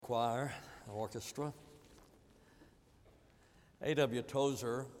choir, orchestra. A.W.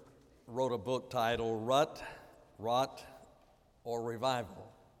 Tozer wrote a book titled Rut, Rot, or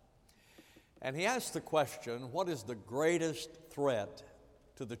Revival. And he asked the question, what is the greatest threat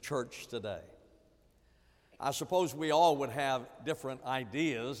to the church today? I suppose we all would have different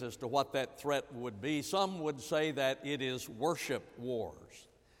ideas as to what that threat would be. Some would say that it is worship wars.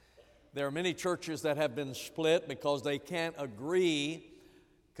 There are many churches that have been split because they can't agree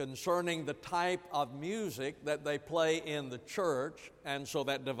concerning the type of music that they play in the church, and so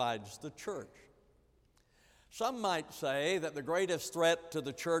that divides the church. Some might say that the greatest threat to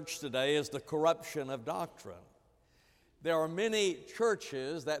the church today is the corruption of doctrine. There are many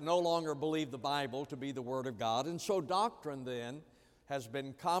churches that no longer believe the Bible to be the Word of God, and so doctrine then has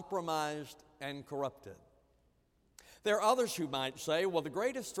been compromised and corrupted. There are others who might say, well, the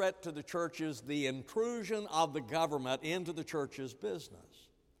greatest threat to the church is the intrusion of the government into the church's business.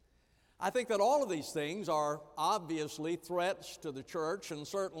 I think that all of these things are obviously threats to the church, and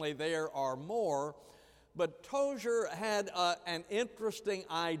certainly there are more, but Tozer had an interesting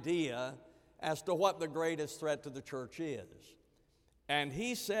idea as to what the greatest threat to the church is. And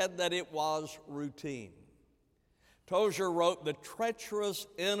he said that it was routine. Tozer wrote, the treacherous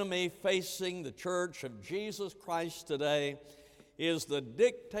enemy facing the church of Jesus Christ today is the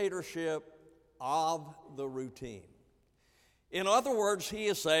dictatorship of the routine. In other words, he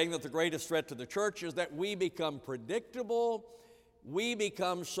is saying that the greatest threat to the church is that we become predictable, we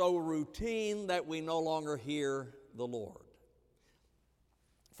become so routine that we no longer hear the Lord.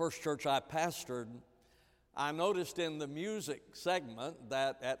 First church I pastored, I noticed in the music segment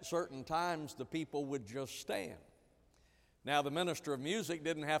that at certain times the people would just stand. Now, the minister of music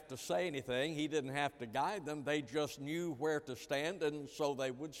didn't have to say anything. He didn't have to guide them. They just knew where to stand, and so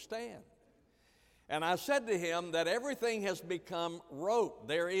they would stand. And I said to him that everything has become rote.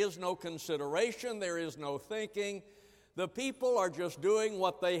 There is no consideration. There is no thinking. The people are just doing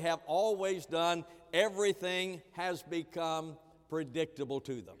what they have always done. Everything has become predictable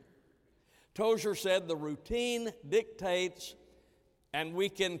to them. Tozer said the routine dictates, and we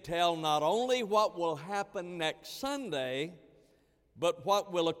can tell not only what will happen next Sunday, but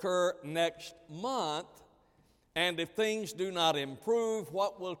what will occur next month, and if things do not improve,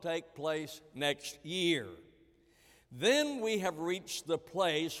 what will take place next year. Then we have reached the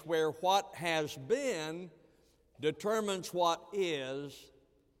place where what has been determines what is,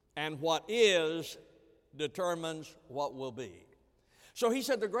 and what is determines what will be. So he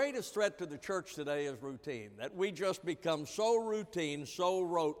said the greatest threat to the church today is routine, that we just become so routine, so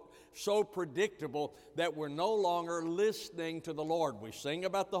rote, so predictable that we're no longer listening to the Lord. We sing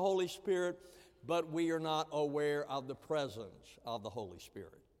about the Holy Spirit, but we are not aware of the presence of the Holy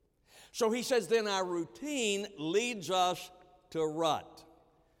Spirit. So he says then our routine leads us to rut,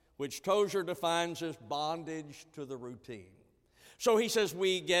 which Tozer defines as bondage to the routine. So he says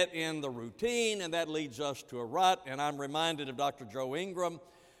we get in the routine, and that leads us to a rut. And I'm reminded of Dr. Joe Ingram,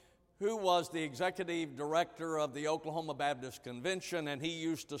 who was the executive director of the Oklahoma Baptist Convention, and he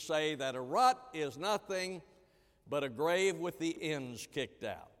used to say that a rut is nothing but a grave with the ends kicked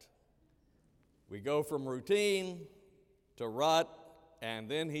out. We go from routine to rut, and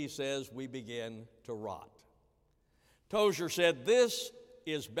then he says we begin to rot. Tozer said this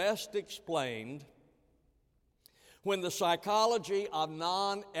is best explained when the psychology of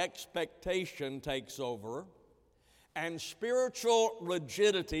non-expectation takes over and spiritual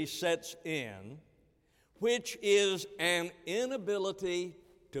rigidity sets in, which is an inability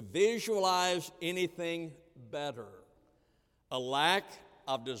to visualize anything better, a lack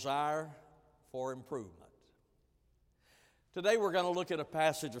of desire for improvement. Today we're going to look at a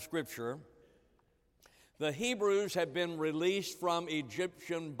passage of Scripture. The Hebrews had been released from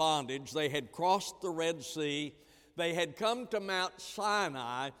Egyptian bondage. They had crossed the Red Sea. They had come to Mount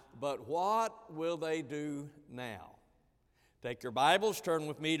Sinai, but what will they do now? Take your Bibles, turn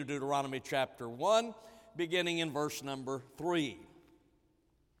with me to Deuteronomy chapter 1, beginning in verse number 3.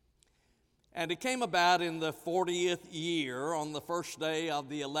 And it came about in the 40th year, on the first day of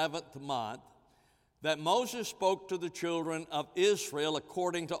the 11th month, that Moses spoke to the children of Israel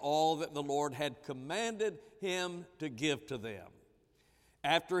according to all that the Lord had commanded him to give to them.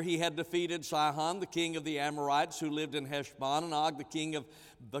 After he had defeated Sihon, the king of the Amorites, who lived in Heshbon, and Og, the king of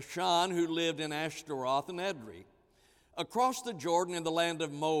Bashan, who lived in Ashtaroth and Edrei. Across the Jordan in the land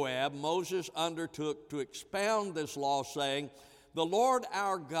of Moab, Moses undertook to expound this law, saying, the Lord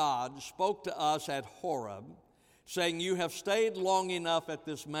our God spoke to us at Horeb, saying, you have stayed long enough at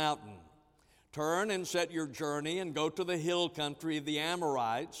this mountain. Turn and set your journey and go to the hill country of the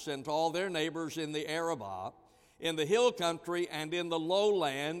Amorites and to all their neighbors in the Arabah, in the hill country and in the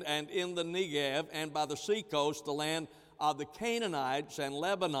lowland and in the Negev and by the seacoast, the land of the Canaanites and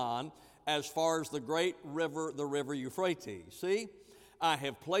Lebanon, as far as the great river, the river Euphrates. See, I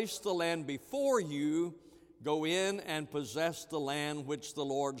have placed the land before you. Go in and possess the land which the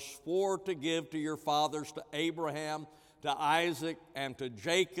Lord swore to give to your fathers, to Abraham, to Isaac, and to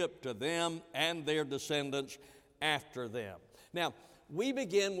Jacob, to them and their descendants after them. Now, we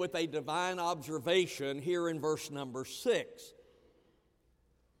begin with a divine observation here in verse number 6.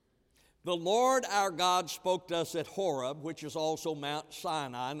 The Lord our God spoke to us at Horeb, which is also Mount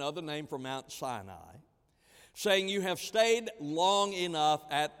Sinai, another name for Mount Sinai, saying, you have stayed long enough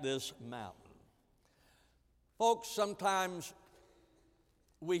at this mountain. Folks, sometimes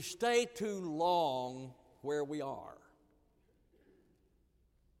we stay too long where we are.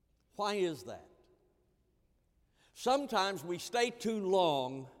 Why is that? Sometimes we stay too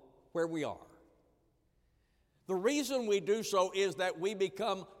long where we are. The reason we do so is that we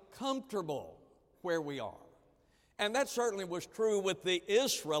become comfortable where we are. And that certainly was true with the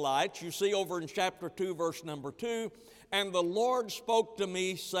Israelites. You see over in chapter 2, verse number 2, and the Lord spoke to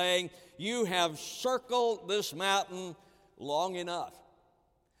me, saying, you have circled this mountain long enough.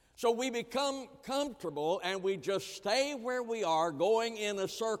 So we become comfortable and we just stay where we are, going in a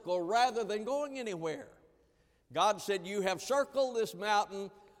circle rather than going anywhere. God said, you have circled this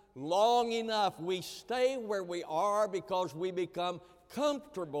mountain long enough. We stay where we are because we become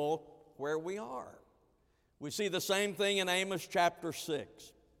comfortable where we are. We see the same thing in Amos chapter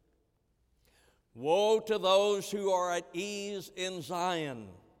 6. Woe to those who are at ease in Zion,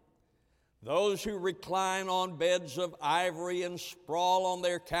 those who recline on beds of ivory and sprawl on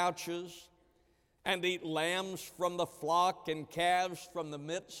their couches, and eat lambs from the flock and calves from the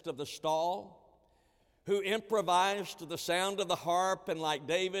midst of the stall, who improvise to the sound of the harp, and like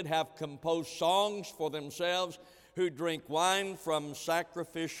David have composed songs for themselves, who drink wine from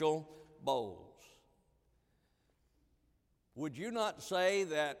sacrificial bowls. Would you not say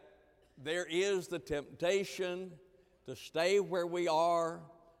that there is the temptation to stay where we are,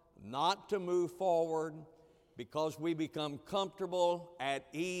 not to move forward, because we become comfortable, at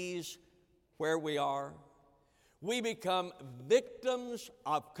ease where we are? We become victims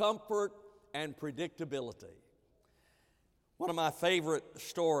of comfort and predictability. One of my favorite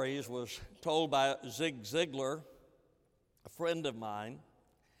stories was told by Zig Ziglar, a friend of mine.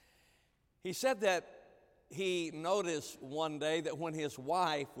 He said that he noticed one day that when his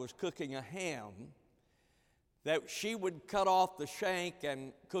wife was cooking a ham, that she would cut off the shank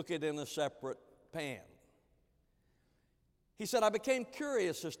and cook it in a separate pan. He said, I became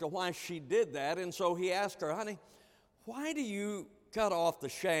curious as to why she did that, and so he asked her, honey, why do you cut off the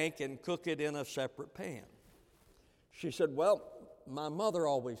shank and cook it in a separate pan? She said, well, my mother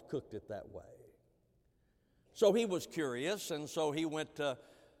always cooked it that way. So he was curious, and so he went to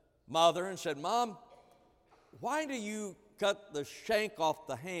Mother and said, Mom, why do you cut the shank off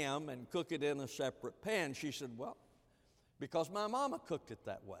the ham and cook it in a separate pan? She said, well, because my mama cooked it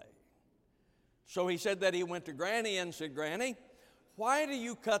that way. So he said that he went to Granny and said, Granny, why do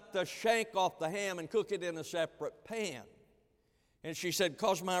you cut the shank off the ham and cook it in a separate pan? And she said,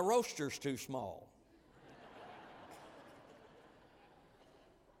 because my roaster's too small.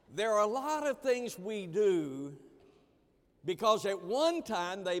 There are a lot of things we do because at one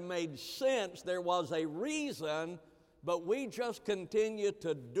time they made sense, there was a reason, but we just continue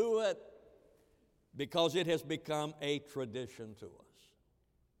to do it because it has become a tradition to us.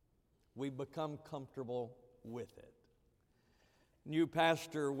 We become comfortable with it. New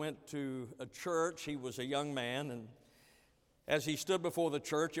pastor went to a church. He was a young man, and as he stood before the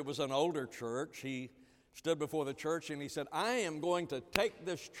church, it was an older church. He stood before the church and he said, I am going to take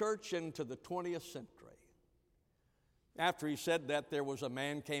this church into the 20th century. After he said that, there was a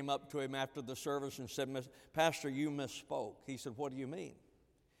man came up to him after the service and said, Pastor, you misspoke. He said, what do you mean?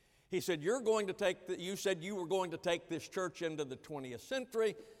 He said, you said you were going to take this church into the 20th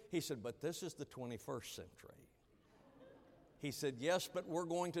century. He said, but this is the 21st century. He said, yes, but we're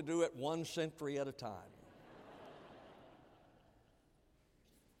going to do it one century at a time.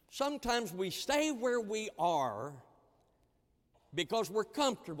 Sometimes we stay where we are because we're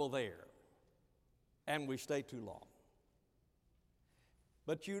comfortable there, and we stay too long.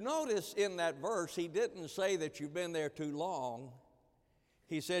 But you notice in that verse, he didn't say that you've been there too long.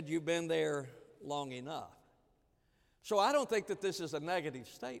 He said you've been there long enough. So I don't think that this is a negative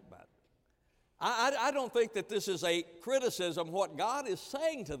statement. I don't think that this is a criticism. What God is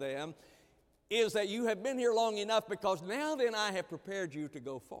saying to them is that you have been here long enough because now then I have prepared you to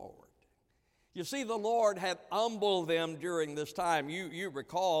go forward. You see, the Lord had humbled them during this time. You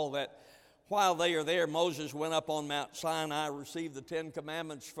recall that While they are there, Moses went up on Mount Sinai, received the 10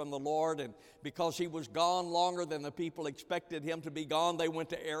 Commandments from the Lord, and because he was gone longer than the people expected him to be gone, they went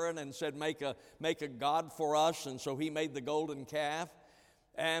to Aaron and said, make a god for us, and so he made the golden calf,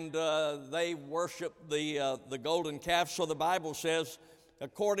 and they worshiped the golden calf. So the Bible says,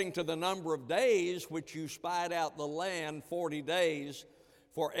 according to the number of days which you spied out the land, 40 days,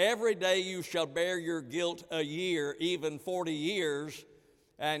 for every day you shall bear your guilt a year, even 40 years,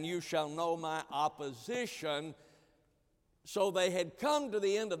 and you shall know my opposition. So they had come to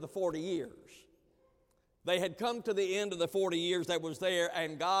the end of the 40 years. They had come to the end of the 40 years that was there,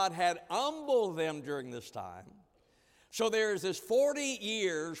 and God had humbled them during this time. So there's this 40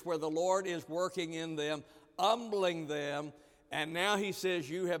 years where the Lord is working in them, humbling them, and now he says,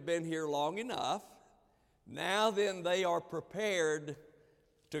 you have been here long enough. Now then they are prepared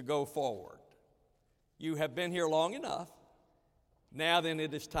to go forward. You have been here long enough. Now then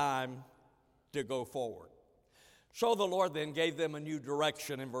it is time to go forward. So the Lord then gave them a new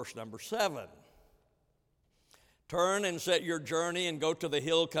direction in verse number 7. Turn and set your journey and go to the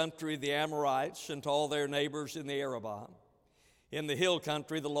hill country of the Amorites and to all their neighbors in the Arabah, in the hill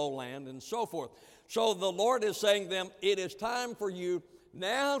country, the lowland, and so forth. So the Lord is saying to them, it is time for you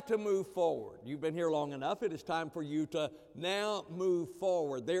now to move forward. You've been here long enough. It is time for you to now move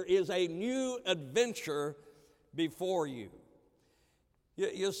forward. There is a new adventure before you.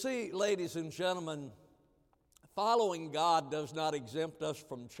 You see, ladies and gentlemen, following God does not exempt us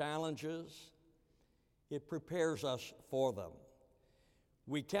from challenges. It prepares us for them.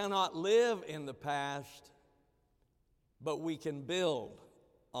 We cannot live in the past, but we can build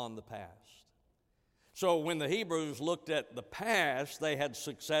on the past. So when the Hebrews looked at the past, they had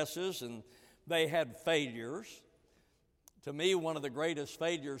successes and they had failures. To me, one of the greatest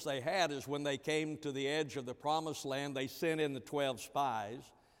failures they had is when they came to the edge of the promised land, they sent in the 12 spies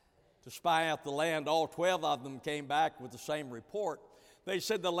to spy out the land. All 12 of them came back with the same report. They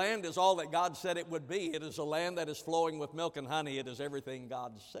said the land is all that God said it would be. It is a land that is flowing with milk and honey. It is everything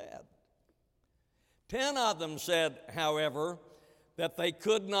God said. 10 of them said, however, that they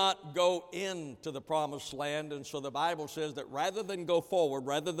could not go into the promised land. And so the Bible says that rather than go forward,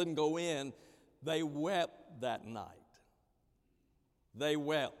 rather than go in, they wept that night. They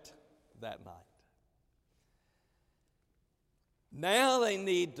wept that night. Now they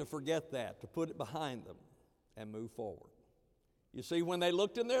need to forget that, to put it behind them and move forward. You see, when they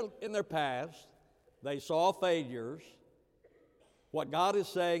looked in their past, they saw failures. What God is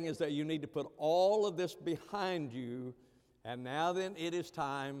saying is that you need to put all of this behind you, and now then it is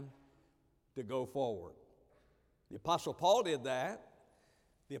time to go forward. The Apostle Paul did that.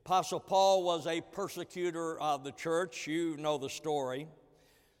 The Apostle Paul was a persecutor of the church. You know the story.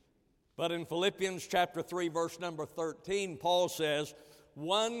 But in Philippians chapter 3, verse number 13, Paul says,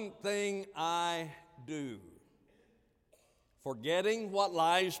 one thing I do, forgetting what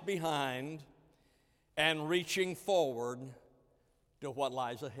lies behind and reaching forward to what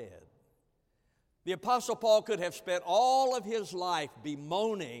lies ahead. The Apostle Paul could have spent all of his life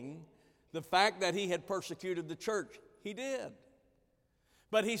bemoaning the fact that he had persecuted the church. He did.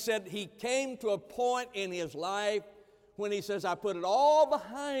 But he said he came to a point in his life when he says, I put it all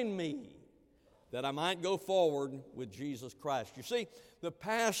behind me that I might go forward with Jesus Christ. You see, the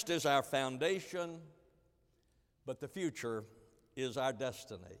past is our foundation, but the future is our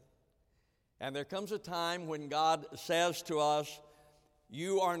destiny. And there comes a time when God says to us,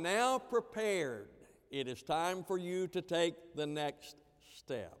 you are now prepared. It is time for you to take the next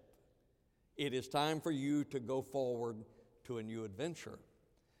step. It is time for you to go forward to a new adventure.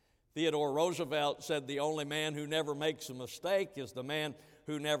 Theodore Roosevelt said the only man who never makes a mistake is the man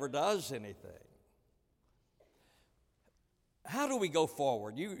who never does anything. How do we go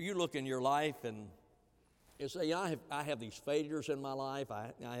forward? You look in your life and you say, I have these failures in my life.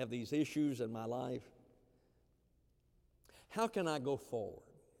 I have these issues in my life. How can I go forward?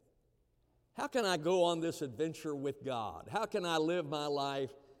 How can I go on this adventure with God? How can I live my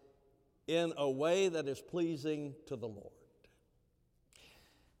life in a way that is pleasing to the Lord?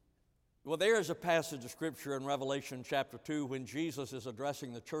 Well, there is a passage of Scripture in Revelation chapter 2 when Jesus is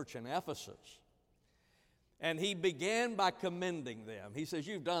addressing the church in Ephesus. And he began by commending them. He says,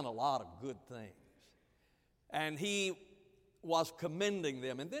 you've done a lot of good things. And he was commending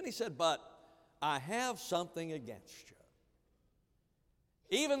them. And then he said, but I have something against you.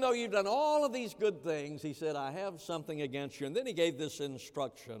 Even though you've done all of these good things, he said, I have something against you. And then he gave this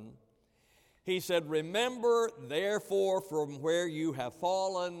instruction. He said, remember, therefore, from where you have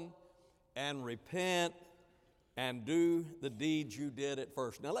fallen, and repent and do the deeds you did at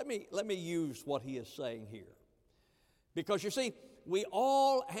first. Now let me use what he is saying here. Because you see, we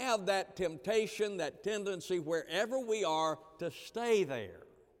all have that temptation, that tendency, wherever we are, to stay there.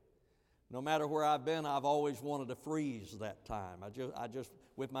 No matter where I've been, I've always wanted to freeze that time. I just,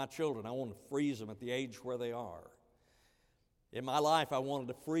 with my children, I want to freeze them at the age where they are. In my life, I wanted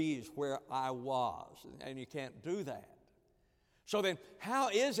to freeze where I was, and you can't do that. So then, how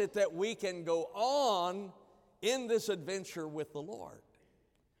is it that we can go on in this adventure with the Lord?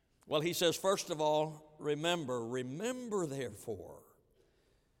 Well, he says, first of all, remember therefore.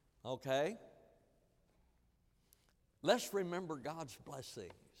 Okay? Let's remember God's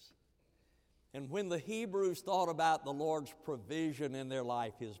blessings. And when the Hebrews thought about the Lord's provision in their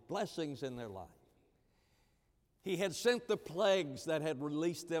life, His blessings in their life, He had sent the plagues that had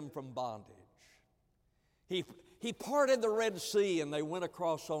released them from bondage. He parted the Red Sea and they went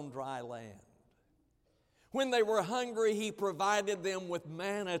across on dry land. When they were hungry, He provided them with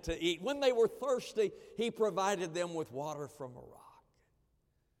manna to eat. When they were thirsty, He provided them with water from a rock.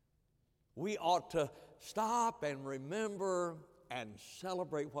 We ought to stop and remember and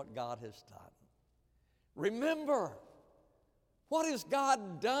celebrate what God has done. Remember, what has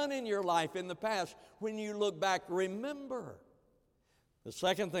God done in your life in the past? When you look back, remember. The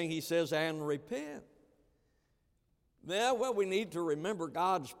second thing he says, and repent. Yeah, well, we need to remember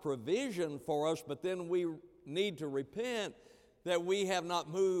God's provision for us, but then we need to repent that we have not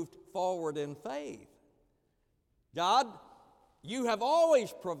moved forward in faith. God, you have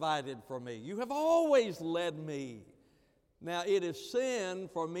always provided for me. You have always led me. Now, it is sin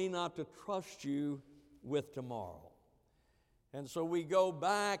for me not to trust you with tomorrow. And so we go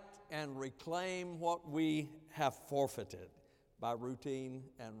back and reclaim what we have forfeited by routine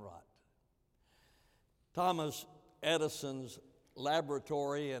and rut. Thomas Edison's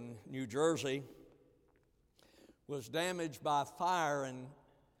laboratory in New Jersey was damaged by fire in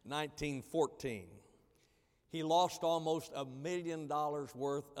 1914. He lost almost $1 million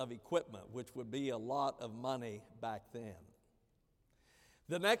worth of equipment, which would be a lot of money back then.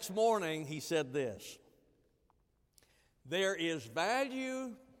 The next morning, he said this: there is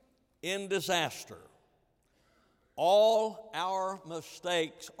value in disaster. All our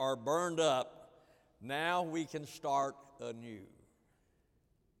mistakes are burned up. Now we can start anew.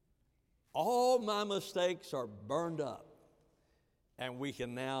 All my mistakes are burned up, and we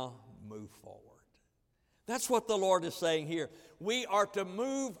can now move forward. That's what the Lord is saying here. We are to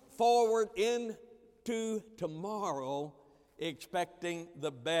move forward into tomorrow, expecting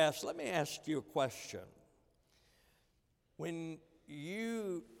the best. Let me ask you a question. When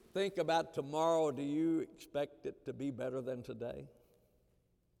you think about tomorrow, do you expect it to be better than today?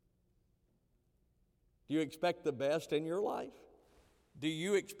 Do you expect the best in your life? Do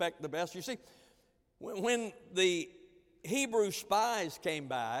you expect the best? You see, when the Hebrew spies came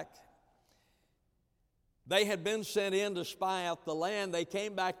back, they had been sent in to spy out the land. They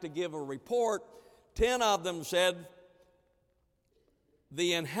came back to give a report. 10 of them said,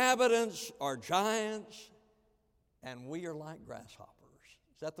 the inhabitants are giants, and we are like grasshoppers.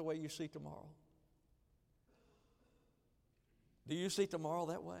 Is that the way you see tomorrow? Do you see tomorrow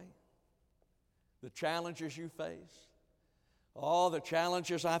that way? The challenges you face? Oh, the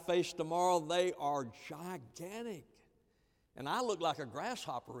challenges I face tomorrow, they are gigantic. And I look like a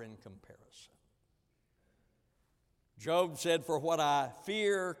grasshopper in comparison. Job said, for what I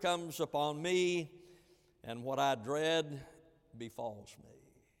fear comes upon me, and what I dread befalls me.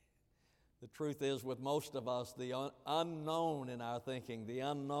 The truth is, with most of us, the unknown in our thinking, the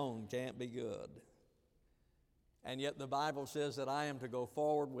unknown can't be good. And yet the Bible says that I am to go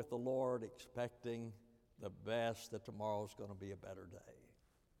forward with the Lord expecting the best, that tomorrow's going to be a better day.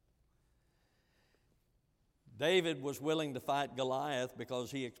 David was willing to fight Goliath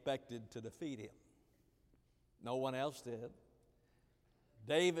because he expected to defeat him. No one else did.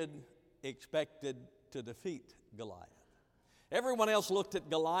 David expected to defeat Goliath. Everyone else looked at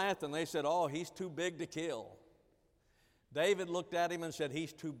Goliath and they said, oh, he's too big to kill. David looked at him and said,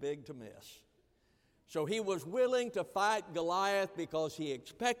 he's too big to miss. So he was willing to fight Goliath because he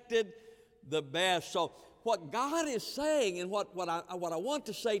expected the best. So what God is saying, and what I want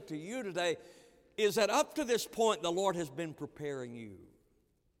to say to you today, is that up to this point, the Lord has been preparing you.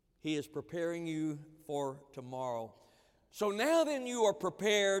 He is preparing you for tomorrow. So now then you are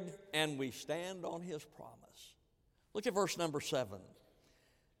prepared, and we stand on His promise. Look at verse number 7.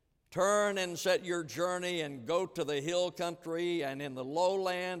 Turn and set your journey and go to the hill country and in the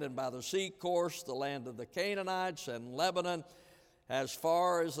lowland and by the sea course, the land of the Canaanites and Lebanon, as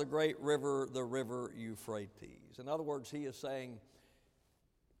far as the great river, the river Euphrates. In other words, he is saying,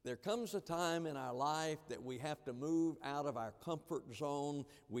 there comes a time in our life that we have to move out of our comfort zone.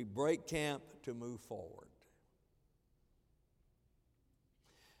 We break camp to move forward.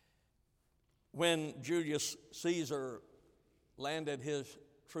 When Julius Caesar landed his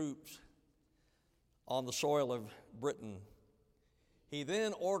troops on the soil of Britain, he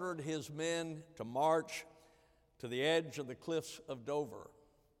then ordered his men to march to the edge of the cliffs of Dover.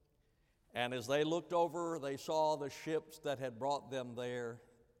 And as they looked over, they saw the ships that had brought them there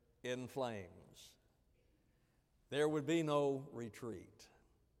in flames. There would be no retreat.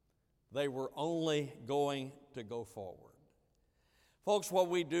 They were only going to go forward. Folks, what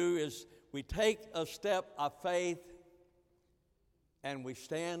we do is we take a step of faith and we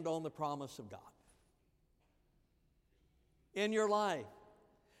stand on the promise of God. In your life,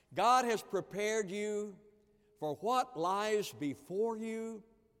 God has prepared you for what lies before you.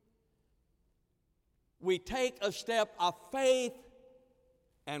 We take a step of faith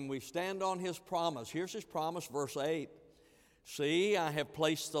and we stand on His promise. Here's His promise, verse 8. See, I have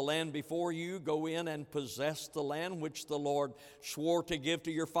placed the land before you. Go in and possess the land which the Lord swore to give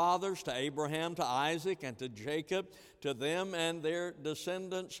to your fathers, to Abraham, to Isaac, and to Jacob, to them and their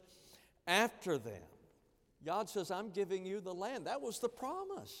descendants after them. God says, I'm giving you the land. That was the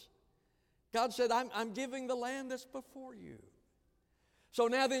promise. God said, I'm giving the land that's before you. So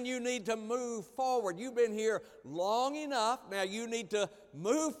now then you need to move forward. You've been here long enough. Now you need to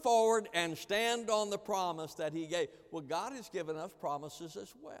move forward and stand on the promise that He gave. Well, God has given us promises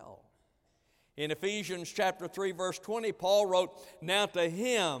as well. In Ephesians chapter 3, verse 20, Paul wrote, Now to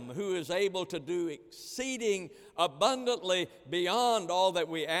Him who is able to do exceeding abundantly beyond all that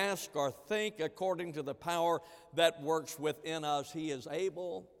we ask or think, according to the power that works within us, He is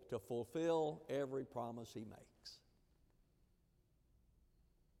able to fulfill every promise He makes.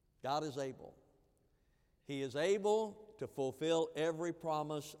 God is able. He is able to fulfill every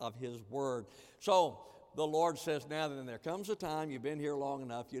promise of His Word. So the Lord says, now then there comes a time, you've been here long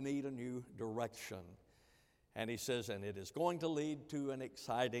enough, you need a new direction. And He says, and it is going to lead to an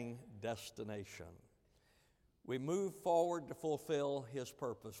exciting destination. We move forward to fulfill His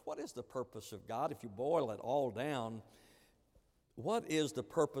purpose. What is the purpose of God? If you boil it all down, what is the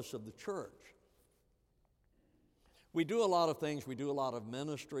purpose of the church? We do a lot of things, we do a lot of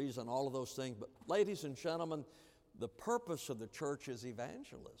ministries and all of those things, but ladies and gentlemen, the purpose of the church is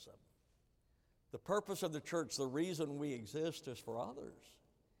evangelism. The purpose of the church, the reason we exist, is for others.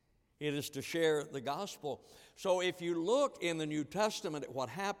 It is to share the gospel. So if you look in the New Testament at what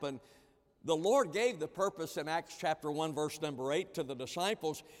happened, the Lord gave the purpose in Acts chapter 1, verse number 8 to the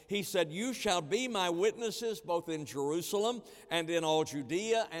disciples. He said, You shall be my witnesses both in Jerusalem and in all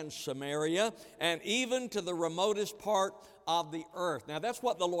Judea and Samaria and even to the remotest part of the earth. Now that's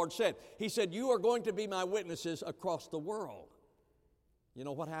what the Lord said. He said, you are going to be my witnesses across the world. You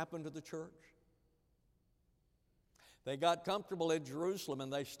know what happened to the church? They got comfortable in Jerusalem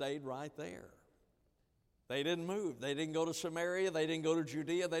and they stayed right there. They didn't move. They didn't go to Samaria. They didn't go to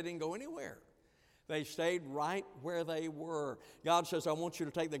Judea. They didn't go anywhere. They stayed right where they were. God says, I want you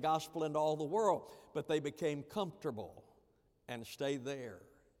to take the gospel into all the world. But they became comfortable and stayed there.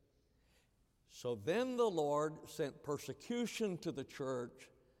 So then the Lord sent persecution to the church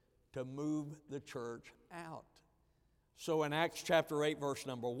to move the church out. So in Acts chapter 8, verse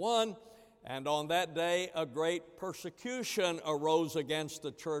number 1, and on that day a great persecution arose against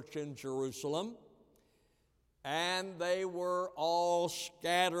the church in Jerusalem, and they were all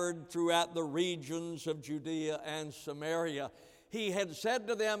scattered throughout the regions of Judea and Samaria. He had said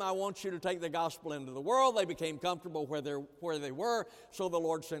to them, I want you to take the gospel into the world. They became comfortable where they were, so the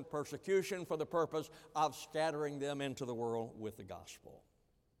Lord sent persecution for the purpose of scattering them into the world with the gospel.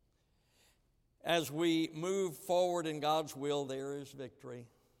 As we move forward in God's will, there is victory.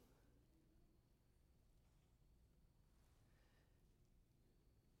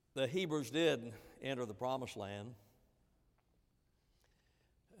 The Hebrews did enter the promised land.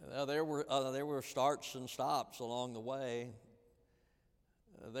 There were starts and stops along the way.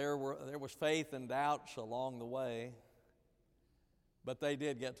 There was faith and doubts along the way, but they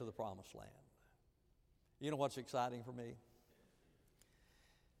did get to the promised land. You know what's exciting for me?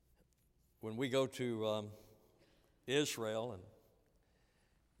 When we go to Israel, and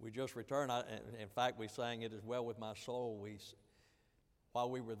we just returned, in fact, we sang It Is Well With My Soul. While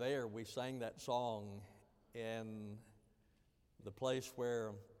we were there, we sang that song in the place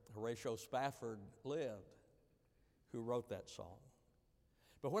where Horatio Spafford lived, who wrote that song.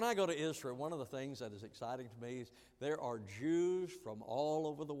 But when I go to Israel, one of the things that is exciting to me is there are Jews from all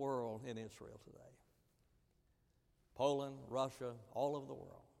over the world in Israel today. Poland, Russia, all over the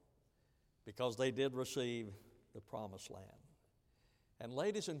world, because they did receive the promised land. And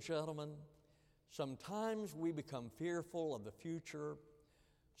ladies and gentlemen, sometimes we become fearful of the future.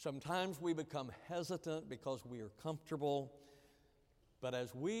 Sometimes we become hesitant because we are comfortable. But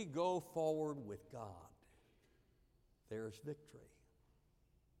as we go forward with God, there's victory.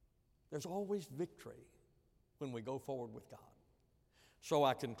 There's always victory when we go forward with God. So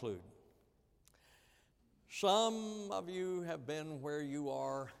I conclude. Some of you have been where you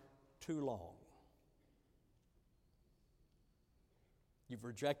are too long. You've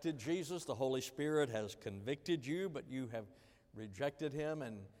rejected Jesus. The Holy Spirit has convicted you, but you have rejected Him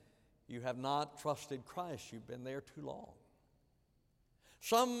and you have not trusted Christ. You've been there too long.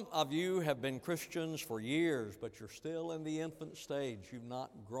 Some of you have been Christians for years, but you're still in the infant stage. You've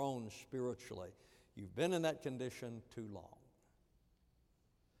not grown spiritually. You've been in that condition too long.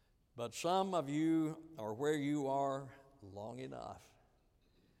 But some of you are where you are long enough.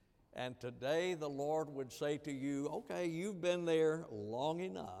 And today the Lord would say to you, okay, you've been there long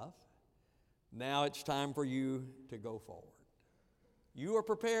enough. Now it's time for you to go forward. You are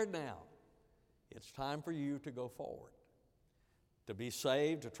prepared now. It's time for you to go forward. To be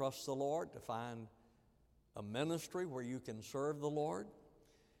saved, to trust the Lord, to find a ministry where you can serve the Lord.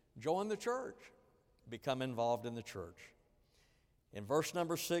 Join the church. Become involved in the church. In verse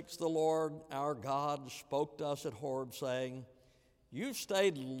number 6, the Lord our God spoke to us at Horeb, saying, you've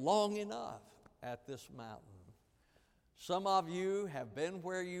stayed long enough at this mountain. Some of you have been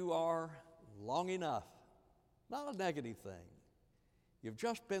where you are long enough. Not a negative thing. You've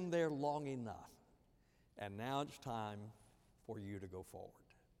just been there long enough. And now it's time for you to go forward.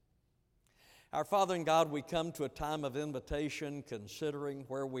 Our Father in God, we come to a time of invitation, considering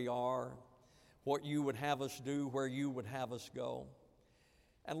where we are, what you would have us do, where you would have us go.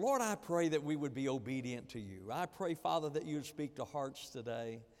 And Lord, I pray that we would be obedient to you. I pray, Father, that you would speak to hearts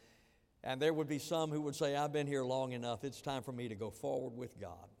today. And there would be some who would say, I've been here long enough. It's time for me to go forward with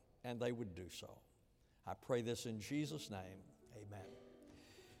God. And they would do so. I pray this in Jesus' name. Amen.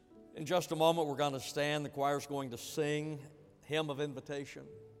 In just a moment, we're going to stand. The choir's going to sing Hymn of Invitation.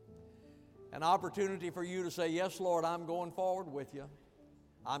 An opportunity for you to say, yes, Lord, I'm going forward with you.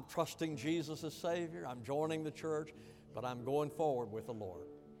 I'm trusting Jesus as Savior. I'm joining the church, but I'm going forward with the Lord.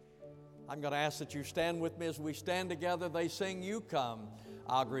 I'm going to ask that you stand with me as we stand together. They sing, you come.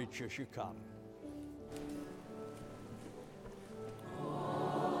 I'll greet you as you come.